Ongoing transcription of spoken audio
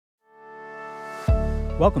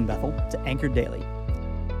Welcome, Bethel, to Anchor Daily.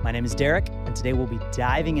 My name is Derek, and today we'll be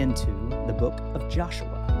diving into the book of Joshua.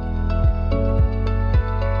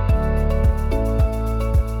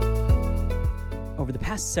 Over the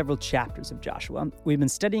past several chapters of Joshua, we've been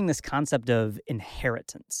studying this concept of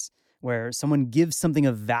inheritance, where someone gives something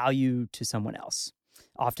of value to someone else,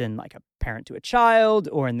 often like a parent to a child,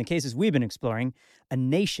 or in the cases we've been exploring, a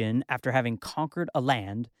nation after having conquered a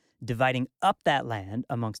land, dividing up that land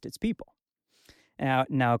amongst its people.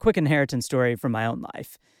 Now, a quick inheritance story from my own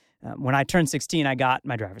life. When I turned 16, I got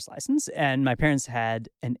my driver's license, and my parents had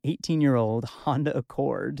an 18-year-old Honda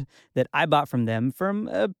Accord that I bought from them from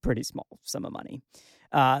a pretty small sum of money.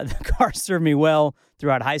 The car served me well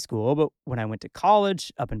throughout high school, but when I went to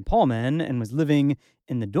college up in Pullman and was living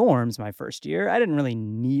in the dorms my first year, I didn't really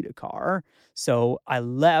need a car. So I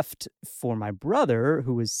left for my brother,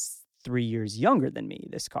 who was 3 years younger than me,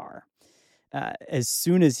 this car. As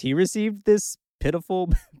soon as he received this pitiful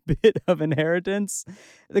bit of inheritance,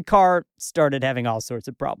 the car started having all sorts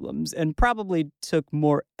of problems and probably took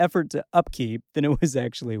more effort to upkeep than it was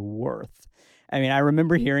actually worth. I mean, I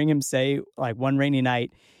remember hearing him say, like one rainy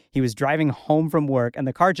night, he was driving home from work and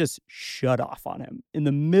the car just shut off on him in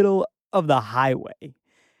the middle of the highway.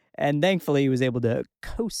 And thankfully, he was able to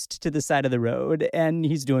coast to the side of the road, and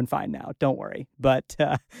he's doing fine now. Don't worry. But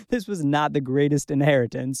this was not the greatest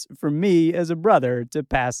inheritance for me as a brother to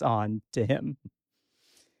pass on to him.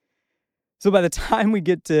 So by the time we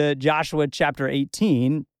get to Joshua chapter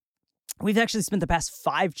 18, we've actually spent the past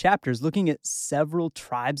 5 chapters looking at several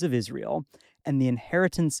tribes of Israel and the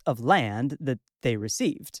inheritance of land that they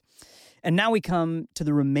received. And now we come to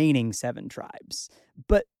the remaining 7 tribes.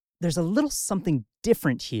 But there's a little something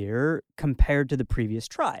different here compared to the previous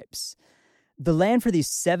tribes. The land for these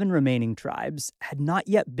 7 remaining tribes had not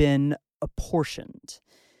yet been apportioned.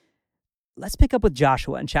 Let's pick up with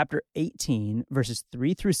Joshua in chapter 18, verses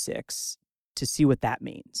 3 through 6, to see what that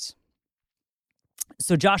means.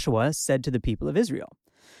 So Joshua said to the people of Israel,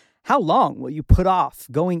 "How long will you put off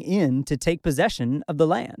going in to take possession of the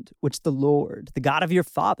land, which the Lord, the God of your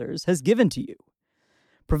fathers, has given to you?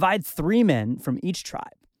 Provide 3 men from each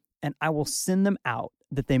tribe, and I will send them out,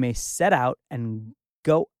 that they may set out and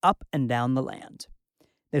go up and down the land.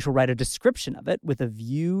 They shall write a description of it with a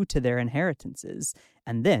view to their inheritances,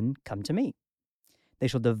 and then come to me. They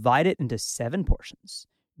shall divide it into 7 portions.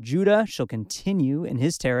 Judah shall continue in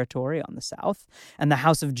his territory on the south, and the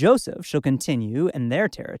house of Joseph shall continue in their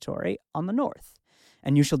territory on the north.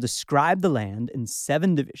 And you shall describe the land in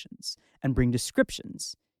 7 divisions, and bring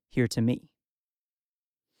descriptions here to me."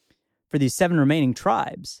 For these 7 remaining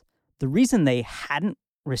tribes, the reason they hadn't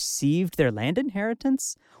received their land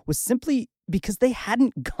inheritance was simply because they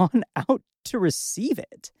hadn't gone out to receive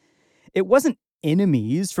it. It wasn't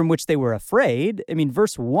enemies from which they were afraid. I mean,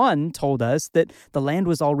 verse 1 told us that the land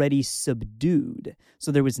was already subdued,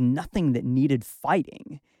 so there was nothing that needed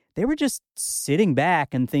fighting. They were just sitting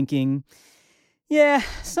back and thinking, yeah,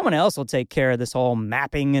 someone else will take care of this whole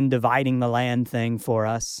mapping and dividing the land thing for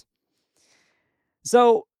us.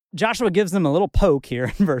 So Joshua gives them a little poke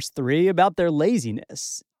here in verse 3 about their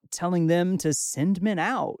laziness, telling them to send men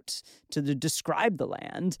out to describe the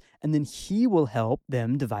land, and then he will help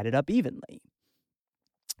them divide it up evenly.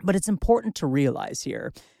 But it's important to realize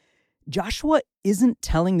here, Joshua isn't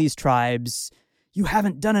telling these tribes, you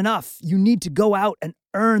haven't done enough, you need to go out and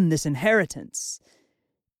earn this inheritance.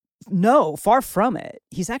 No, far from it.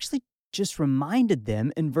 He's actually just reminded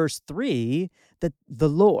them in verse 3 that the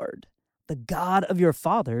Lord, the God of your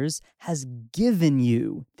fathers, has given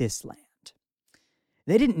you this land.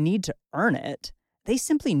 They didn't need to earn it. They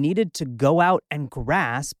simply needed to go out and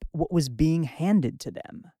grasp what was being handed to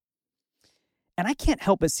them. And I can't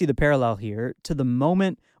help but see the parallel here to the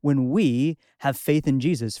moment when we have faith in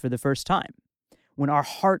Jesus for the first time, when our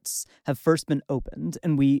hearts have first been opened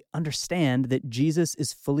and we understand that Jesus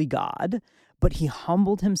is fully God, but he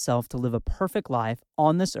humbled himself to live a perfect life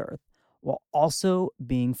on this earth while also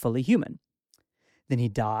being fully human. Then he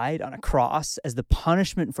died on a cross as the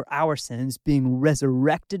punishment for our sins, being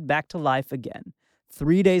resurrected back to life again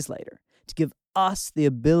 3 days later to give us the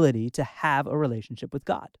ability to have a relationship with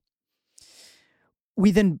God.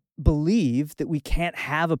 We then believe that we can't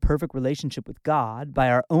have a perfect relationship with God by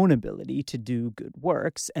our own ability to do good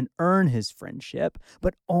works and earn his friendship,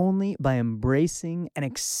 but only by embracing and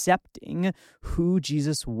accepting who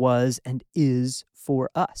Jesus was and is for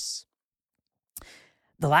us.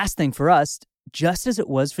 The last thing for us, just as it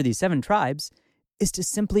was for these 7 tribes, is to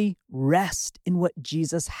simply rest in what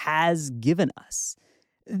Jesus has given us.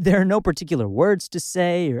 There are no particular words to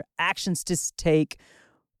say or actions to take.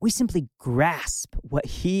 We simply grasp what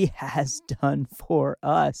he has done for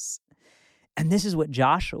us. And this is what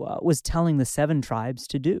Joshua was telling the 7 tribes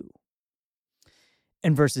to do.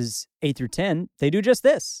 In verses 8 through 10, they do just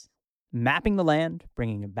this, mapping the land,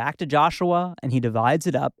 bringing it back to Joshua, and he divides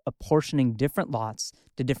it up, apportioning different lots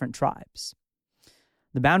to different tribes.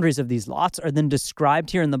 The boundaries of these lots are then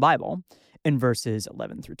described here in the Bible in verses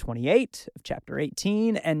 11 through 28 of chapter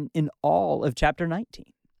 18 and in all of chapter 19.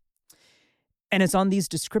 And it's on these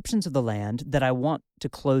descriptions of the land that I want to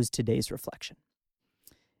close today's reflection.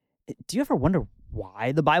 Do you ever wonder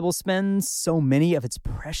why the Bible spends so many of its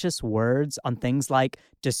precious words on things like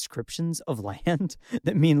descriptions of land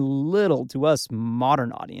that mean little to us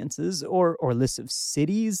modern audiences, or lists of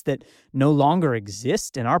cities that no longer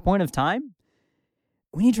exist in our point of time?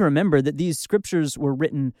 We need to remember that these scriptures were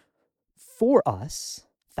written for us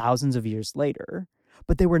thousands of years later,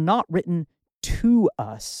 but they were not written to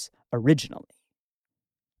us originally.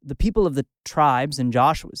 The people of the tribes in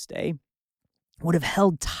Joshua's day would have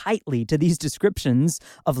held tightly to these descriptions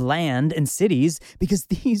of land and cities because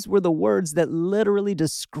these were the words that literally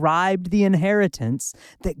described the inheritance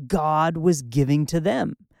that God was giving to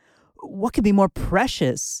them. What could be more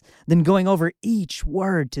precious than going over each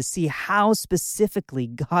word to see how specifically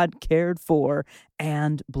God cared for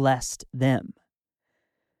and blessed them?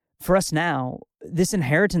 For us now, this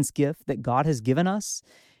inheritance gift that God has given us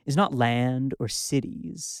is not land or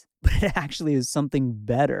cities, but it actually is something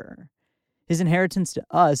better. His inheritance to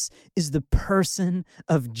us is the person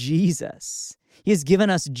of Jesus. He has given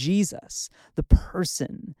us Jesus, the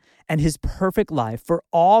person, and his perfect life for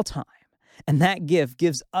all time. And that gift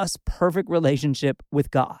gives us perfect relationship with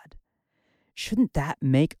God. Shouldn't that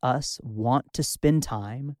make us want to spend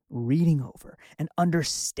time reading over and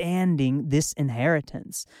understanding this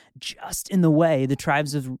inheritance, just in the way the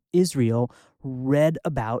tribes of Israel read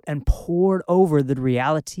about and pored over the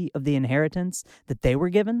reality of the inheritance that they were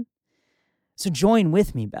given? So join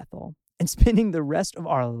with me, Bethel, in spending the rest of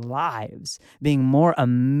our lives being more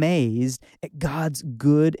amazed at God's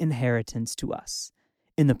good inheritance to us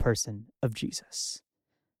in the person of Jesus.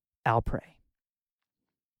 I'll pray.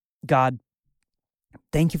 God,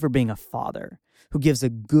 thank you for being a father who gives a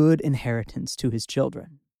good inheritance to his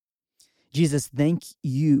children. Jesus, thank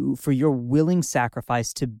you for your willing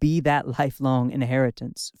sacrifice to be that lifelong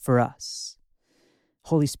inheritance for us.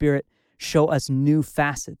 Holy Spirit, show us new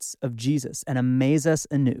facets of Jesus and amaze us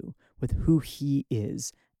anew with who he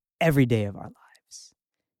is every day of our lives.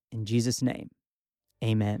 In Jesus' name,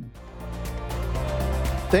 amen.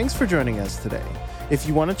 Thanks for joining us today. If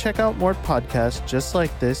you want to check out more podcasts just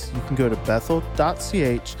like this, you can go to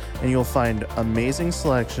bethel.ch and you'll find amazing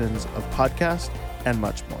selections of podcasts and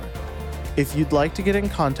much more. If you'd like to get in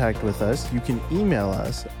contact with us, you can email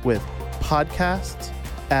us with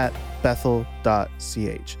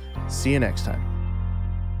podcasts@bethel.ch. See you next time.